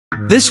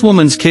This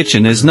woman's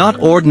kitchen is not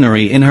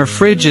ordinary. In her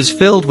fridge is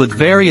filled with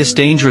various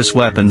dangerous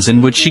weapons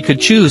in which she could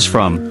choose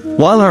from,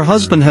 while her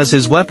husband has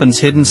his weapons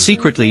hidden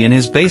secretly in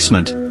his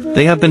basement.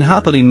 They have been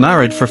happily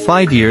married for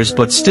 5 years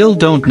but still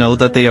don't know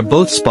that they are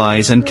both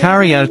spies and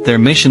carry out their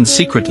missions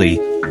secretly,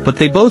 but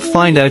they both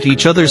find out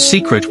each other's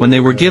secret when they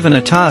were given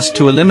a task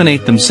to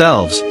eliminate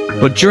themselves,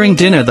 but during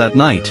dinner that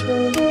night.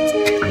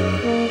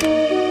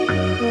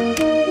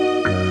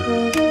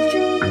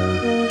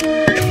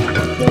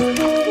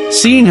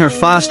 Seeing her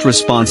fast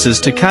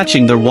responses to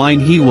catching their wine,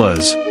 he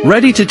was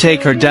ready to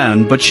take her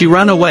down, but she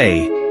ran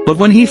away. But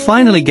when he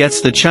finally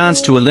gets the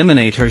chance to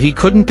eliminate her, he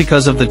couldn't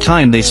because of the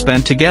time they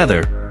spent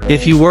together.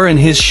 If you were in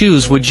his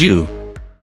shoes, would you?